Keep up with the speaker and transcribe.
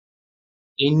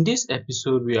In this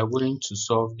episode, we are going to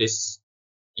solve this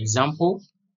example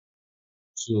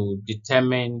to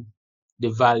determine the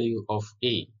value of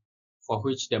A, for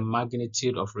which the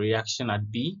magnitude of reaction at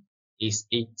B is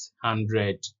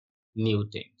 800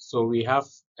 Newton. So we have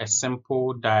a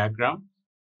simple diagram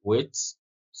with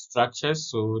structures.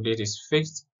 So that is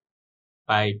fixed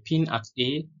by pin at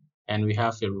A, and we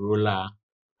have a ruler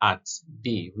at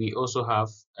B. We also have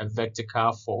a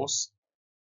vertical force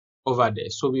over there.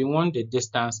 So we want the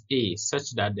distance A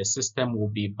such that the system will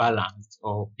be balanced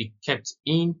or be kept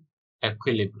in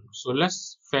equilibrium. So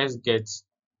let's first get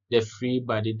the free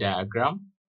body diagram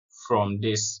from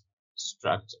this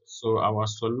structure. So our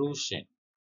solution,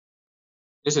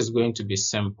 this is going to be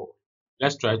simple.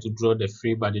 Let's try to draw the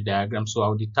free body diagram. So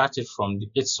I'll detach it from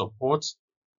its support.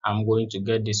 I'm going to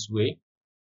get this way.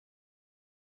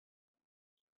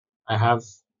 I have,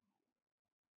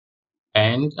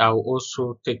 and I'll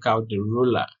also take out the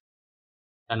ruler,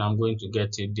 and I'm going to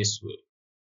get it this way.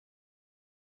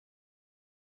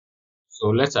 So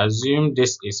let's assume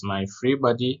this is my free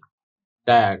body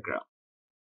diagram.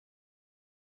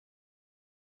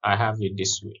 I have it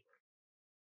this way.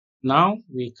 Now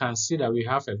we can see that we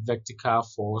have a vertical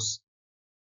force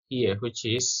here, which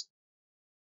is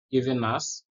giving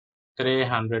us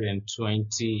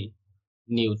 320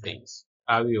 newtons.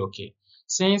 Are we okay?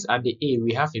 Since at the A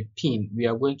we have a pin, we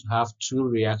are going to have two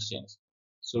reactions.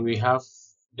 So we have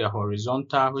the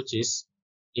horizontal, which is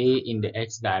A in the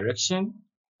X direction,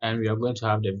 and we are going to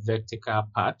have the vertical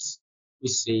part,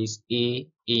 which says A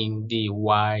in the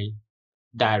Y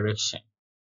direction.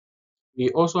 We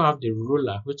also have the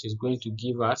ruler, which is going to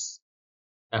give us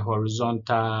a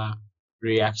horizontal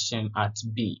reaction at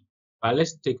B. But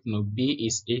let's take note, B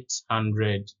is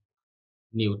 800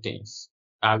 newtons.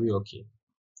 Are we okay?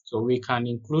 So we can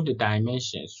include the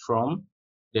dimensions from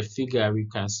the figure. We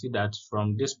can see that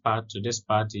from this part to this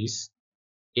part is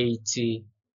 80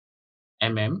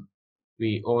 mm.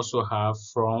 We also have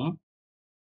from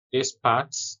this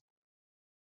part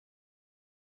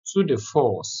to the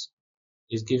force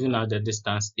is giving us the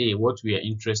distance A, what we are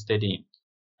interested in.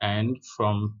 And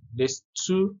from this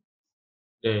to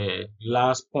the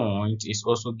last point is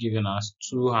also giving us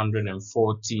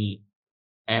 240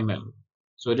 mm.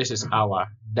 So this is our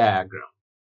diagram.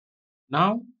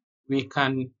 Now we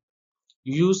can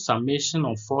use summation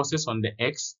of forces on the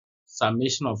X,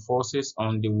 summation of forces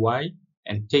on the Y,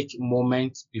 and take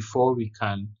moments before we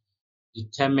can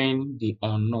determine the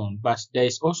unknown. But there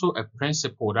is also a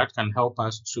principle that can help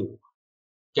us to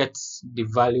get the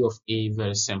value of A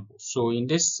very simple. So in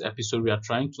this episode, we are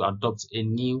trying to adopt a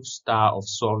new style of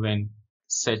solving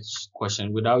such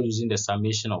question without using the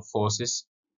summation of forces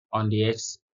on the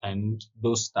X and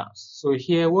those stars. So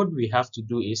here what we have to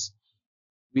do is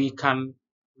we can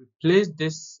replace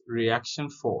this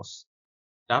reaction force,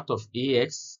 that of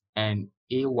AX and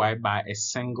AY, by a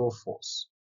single force.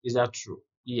 Is that true?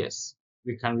 Yes.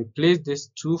 We can replace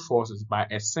these two forces by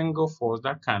a single force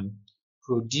that can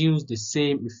produce the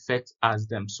same effect as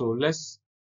them. So let's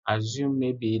assume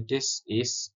maybe this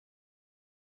is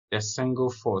the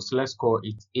single force. Let's call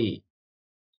it A.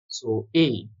 So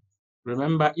A,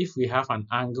 remember, if we have an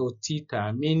angle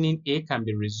theta, meaning A can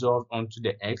be resolved onto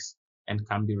the X and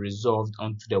can be resolved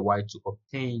onto the Y to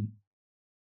obtain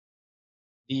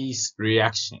these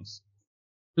reactions.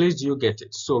 Please, do you get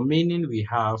it? So meaning we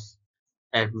have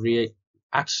a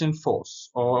reaction force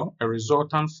or a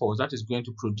resultant force that is going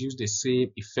to produce the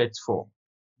same effect for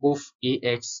both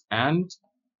AX and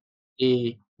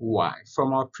AY.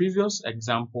 From our previous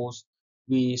examples,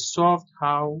 we solved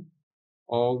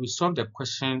the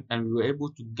question and we were able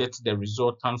to get the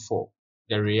resultant for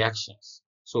the reactions.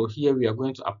 So here we are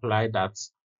going to apply that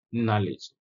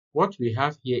knowledge. What we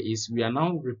have here is we are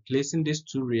now replacing these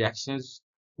two reactions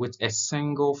with a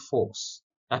single force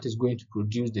that is going to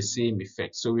produce the same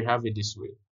effect. So we have it this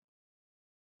way.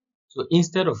 So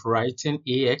instead of writing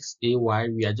AX, AY,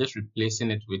 we are just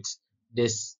replacing it with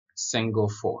this single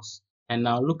force. And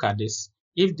now look at this.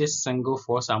 If this single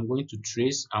force I'm going to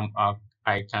trace,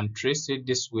 I can trace it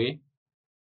this way.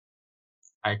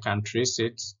 I can trace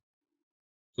it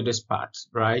to this part,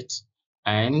 right?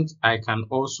 And I can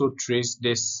also trace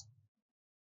this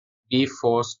B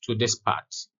force to this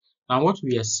part. Now what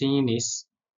we are seeing is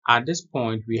at this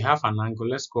point we have an angle,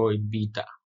 let's call it beta.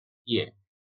 Here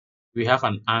we have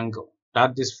an angle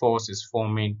that this force is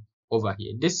forming over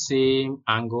here. This same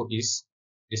angle is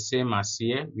the same as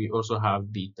here. We also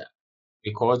have beta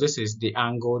because this is the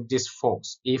angle this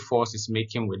force, A force, is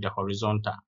making with the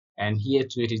horizontal. And here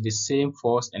too it is the same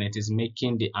force and it is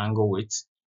making the angle with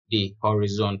the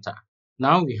horizontal.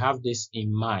 Now we have this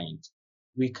in mind,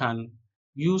 we can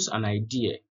use an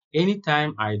idea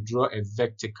anytime I draw a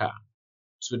vertical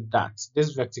to that,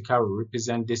 this vertical will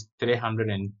represent this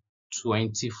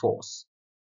 320 force.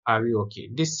 Are we okay?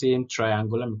 This same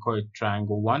triangle, let me call it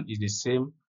triangle 1, is the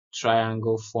same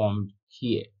triangle formed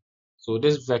here. So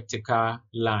this vertical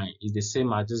line is the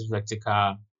same as this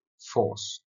vertical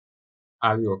force.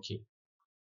 Are we okay?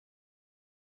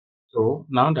 So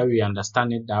now that we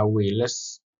understand it that way,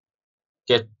 let's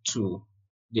get to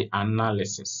the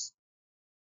analysis.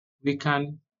 We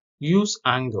can use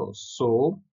angles.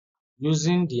 So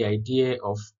using the idea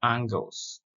of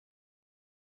angles,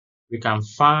 we can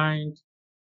find,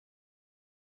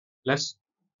 let's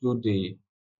do the,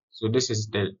 so this is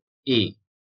the A.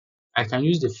 I can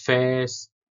use the first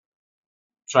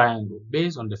triangle.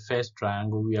 Based on the first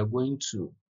triangle, we are going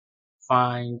to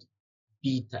find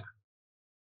beta.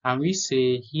 Can we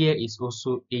say here is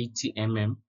also 80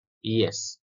 mm?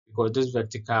 Yes, because this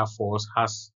vertical force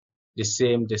has the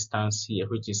same distance here,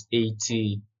 which is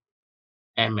 80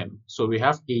 mm. So we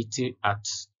have 80 at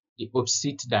the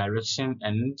opposite direction,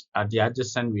 and at the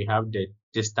adjacent we have the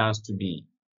distance to be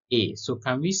A. So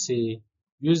can we say,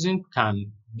 using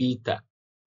tan beta,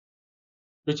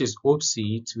 which is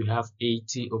opposite, we have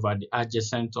 80 over the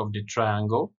adjacent of the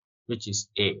triangle, which is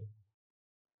A.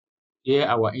 Here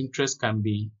our interest can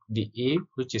be the A,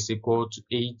 which is equal to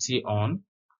 80 on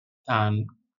tan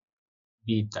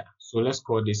beta. So let's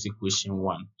call this equation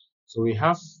 1. So we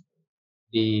have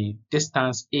the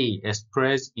distance A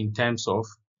expressed in terms of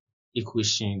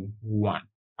equation 1.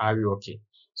 Are we okay?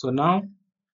 So now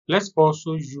let's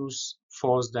also use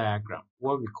force diagram,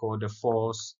 what we call the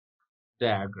force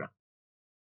diagram.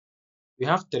 We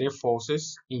have 3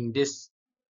 forces in this,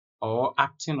 or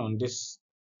acting on this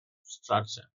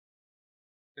structure.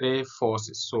 3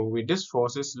 forces. So with these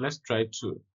forces, let's try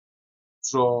to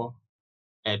draw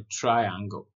a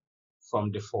triangle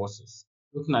from the forces.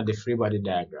 Looking at the free body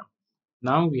diagram.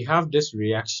 Now we have this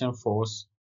reaction force,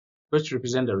 which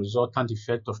represents the resultant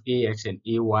effect of AX and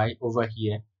AY over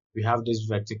here. We have this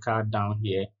vertical down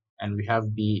here, and we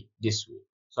have B this way.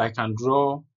 So I can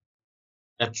draw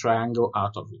a triangle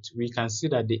out of it. We can see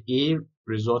that the A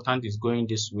resultant is going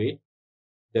this way,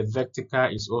 the vertical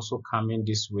is also coming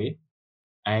this way,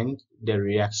 and the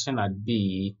reaction at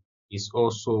B is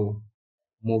also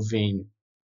moving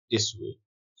this way.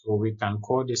 So we can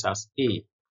call this as A.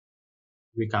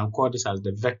 We can call this as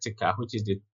the vertical, which is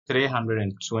the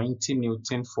 320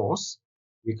 Newton force.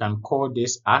 We can call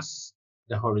this as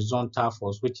the horizontal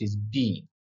force, which is B.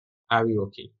 Are we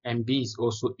okay? And B is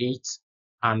also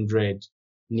 800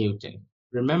 Newton.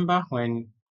 Remember, when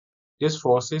these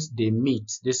forces, they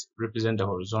meet, this represent the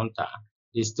horizontal,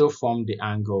 they still form the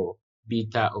angle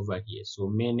beta over here. So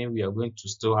meaning we are going to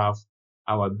still have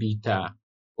our beta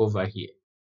over here.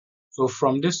 So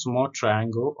from this small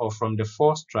triangle, or from the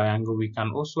first triangle, we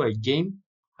can also again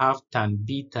have tan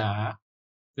beta,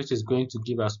 which is going to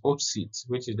give us opposite,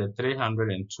 which is the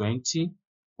 320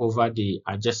 over the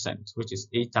adjacent, which is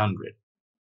 800.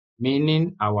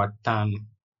 Meaning our tan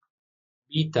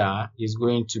beta is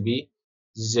going to be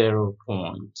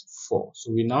 0.4.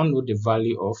 So we now know the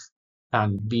value of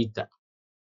tan beta.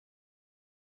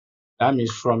 That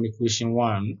means from equation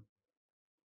 1,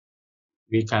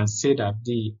 we can say that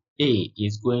the A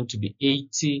is going to be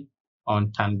 80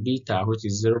 on tan beta, which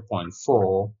is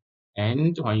 0.4.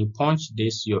 And when you punch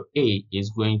this, your A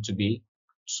is going to be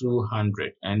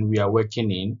 200. And we are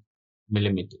working in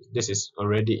millimeters. This is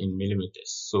already in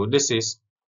millimeters. So this is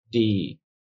the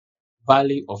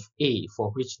value of A,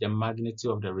 for which the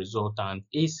magnitude of the resultant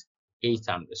is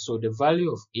 800. So the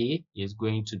value of A is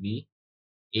going to be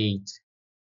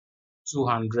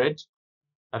 200.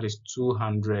 That is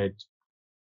 200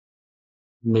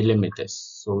 millimeters.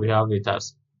 So we have it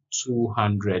as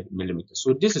 200 millimeters.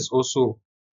 So this is also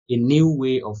a new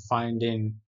way of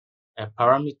finding a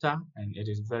parameter, and it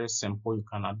is very simple. You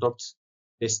can adopt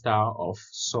this style of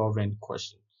solving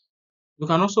questions. You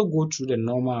can also go through the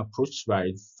normal approach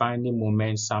by finding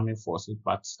moment summing forces,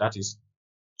 but that is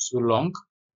too long.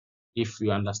 If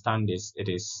you understand this, it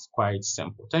is quite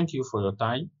simple. Thank you for your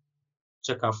time.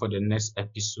 Check out for the next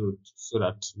episode so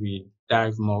that we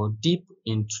dive more deep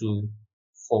into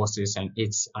forces and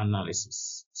its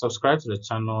analysis. Subscribe to the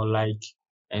channel, like,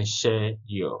 and share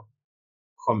your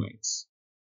comments.